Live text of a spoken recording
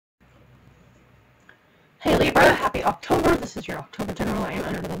Hey Libra, happy October. This is your October general. I am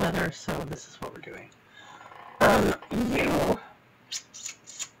under the weather, so this is what we're doing. I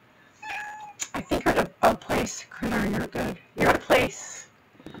think you're at a place, Critter, you're good. You're at a place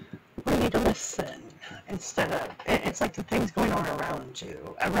where you need to listen instead of, it's like the things going on around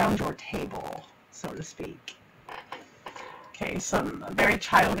you, around your table, so to speak. Okay, some very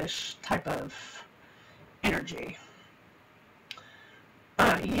childish type of energy.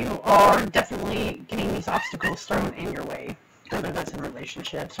 You are definitely getting these obstacles thrown in your way, whether that's in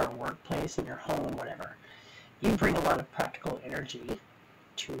relationships or workplace, in your home, whatever. You bring a lot of practical energy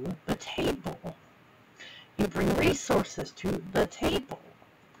to the table. You bring resources to the table.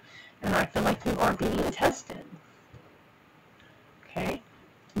 And I feel like you are being tested. Okay?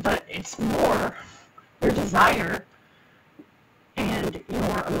 But it's more your desire and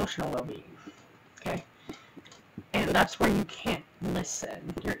your emotional well-being. Okay? And that's where you can't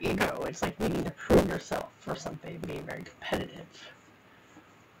listen. Your ego, it's like needing to prove yourself for something, being very competitive.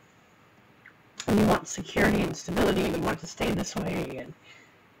 And you want security and stability, and you want to stay this way, and,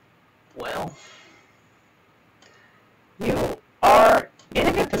 well, you are in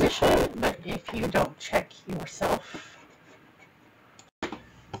a good position, but if you don't check yourself,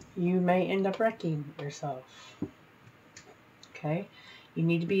 you may end up wrecking yourself. Okay? You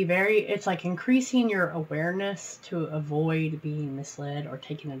need to be it's like increasing your awareness to avoid being misled or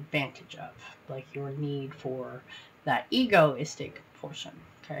taken advantage of. Like your need for that egoistic portion,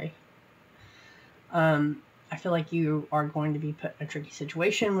 okay? I feel like you are going to be put in a tricky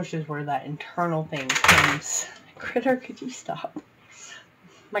situation, which is where that internal thing comes. Critter, could you stop?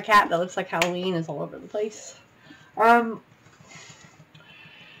 My cat that looks like Halloween is all over the place.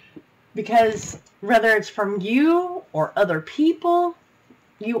 Because whether it's from you or other people,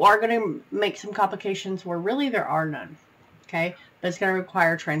 you are going to make some complications where really there are none, okay? But it's going to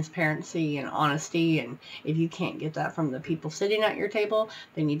require transparency and honesty, and if you can't get that from the people sitting at your table,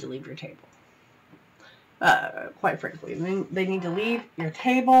 they need to leave your table. Quite frankly, they need to leave your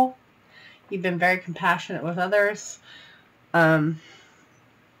table. You've been very compassionate with others, but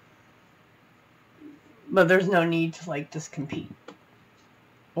there's no need to, like, just compete,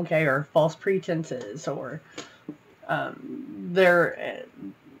 okay? Or false pretenses, or how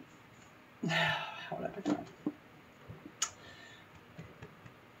would I put that?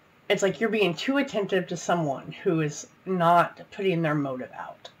 It's like you're being too attentive to someone who is not putting their motive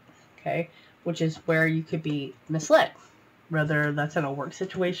out, okay? Which is where you could be misled, whether that's in a work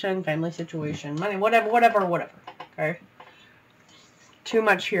situation, family situation, money, whatever, okay? Too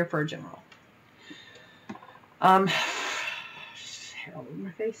much here for a general. Hair all over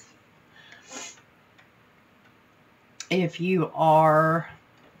my face. If you are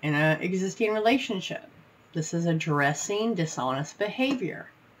in an existing relationship, this is addressing dishonest behavior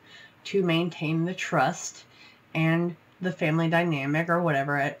to maintain the trust and the family dynamic or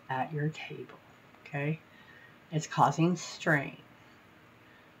whatever at your table, okay? It's causing strain.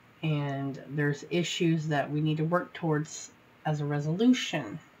 And there's issues that we need to work towards as a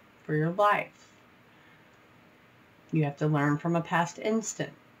resolution for your life. You have to learn from a past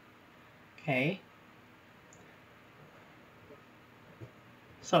instant, okay?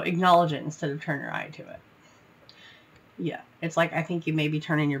 So acknowledge it instead of turn your eye to it. Yeah, it's like I think you may be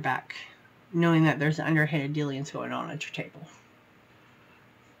turning your back, knowing that there's underhanded dealings going on at your table.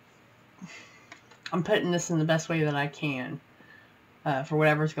 I'm putting this in the best way that I can for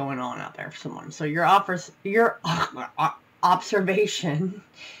whatever's going on out there for someone. So your observation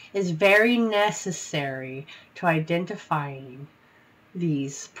is very necessary to identifying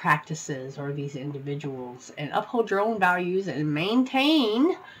these practices or these individuals and uphold your own values and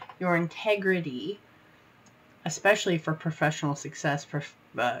maintain your integrity, especially for professional success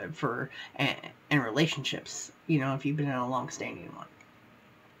and relationships, you know, if you've been in a long-standing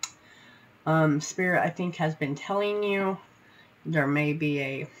one. Spirit, I think, has been telling you there may be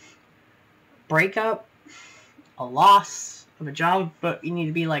a breakup, a loss of a job, but you need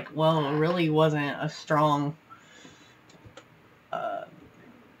to be like, well, it really wasn't a strong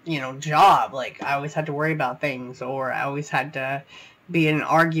job. Like, I always had to worry about things, or I always had to be in an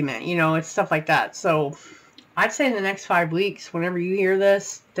argument, you know, it's stuff like that. So I'd say in the next 5 weeks, whenever you hear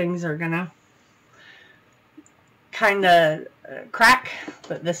this, things are gonna kind of crack,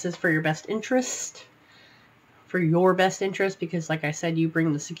 but this is for your best interest, because like I said, you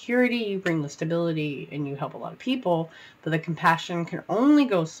bring the security, you bring the stability, and you help a lot of people, but the compassion can only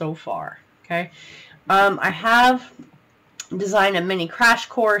go so far, okay? I have designed a mini crash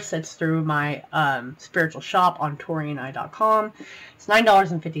course. It's through my spiritual shop on Taurean.com. It's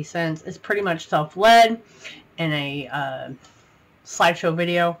 $9.50. It's pretty much self-led in a slideshow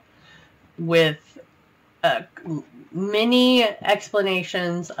video with many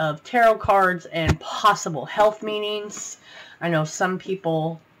explanations of tarot cards and possible health meanings. I know some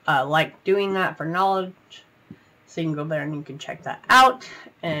people like doing that for knowledge. So you can go there and you can check that out.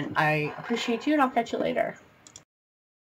 And I appreciate you, and I'll catch you later.